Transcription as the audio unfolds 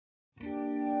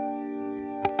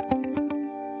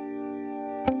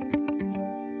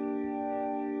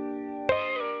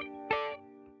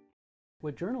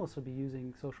what journalists will be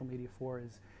using social media for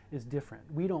is different.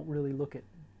 We don't really look at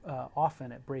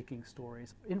often at breaking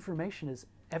stories. Information is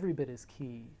every bit as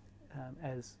key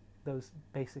as those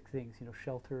basic things, you know,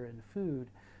 shelter and food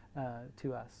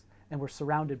to us, and we're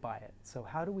surrounded by it. So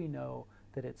how do we know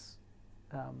that it's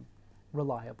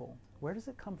reliable? Where does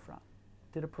it come from?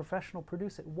 Did a professional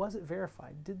produce it? Was it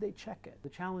verified? Did they check it? The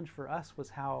challenge for us was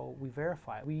how we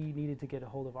verify it. We needed to get a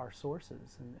hold of our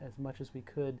sources, and as much as we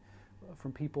could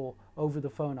from people over the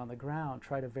phone on the ground,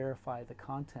 try to verify the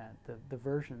content, the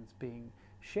versions being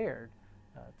shared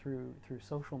through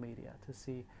social media to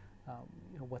see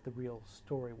you know, what the real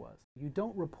story was. You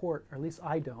don't report, or at least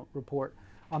I don't report,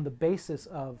 on the basis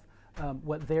of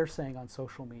what they're saying on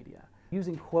social media.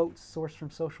 Using quotes sourced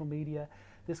from social media,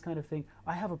 this kind of thing,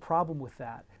 I have a problem with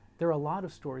that. There are a lot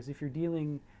of stories, if you're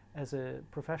dealing as a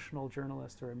professional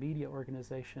journalist or a media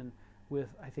organization with,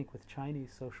 I think with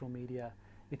Chinese social media,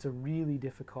 it's a really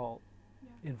difficult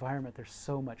environment. There's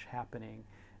so much happening,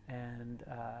 and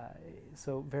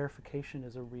so verification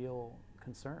is a real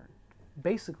concern.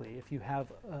 Basically, if you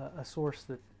have a source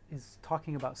that is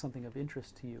talking about something of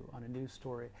interest to you on a news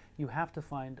story, you have to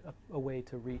find a way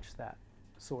to reach that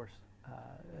source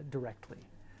directly.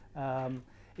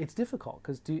 It's difficult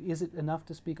because is it enough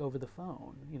to speak over the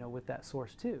phone, you know, with that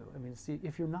source too? I mean, see,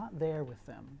 if you're not there with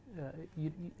them,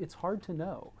 it's hard to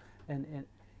know, and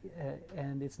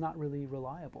it's not really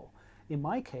reliable. In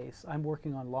my case, I'm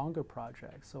working on longer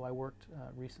projects. So I worked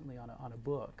recently on a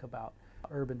book about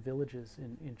urban villages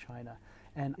in China,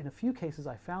 and in a few cases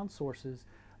I found sources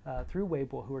through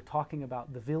Weibo who are talking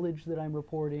about the village that I'm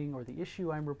reporting or the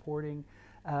issue I'm reporting,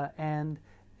 and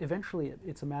eventually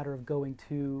it's a matter of going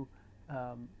to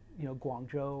you know,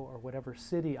 Guangzhou or whatever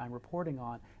city I'm reporting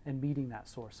on and meeting that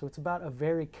source. So it's about a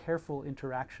very careful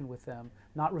interaction with them,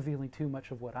 not revealing too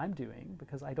much of what I'm doing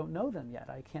because I don't know them yet.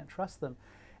 I can't trust them.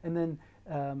 And then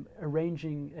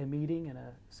arranging a meeting in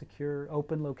a secure,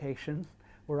 open location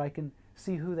where I can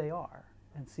see who they are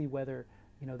and see whether,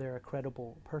 you know, they're a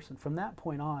credible person. From that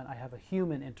point on, I have a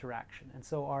human interaction, and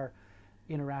so our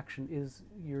interaction is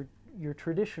your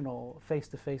traditional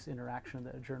face-to-face interaction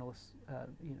that a journalist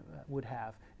you know, would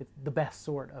have. It's the best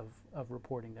sort of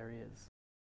reporting there is.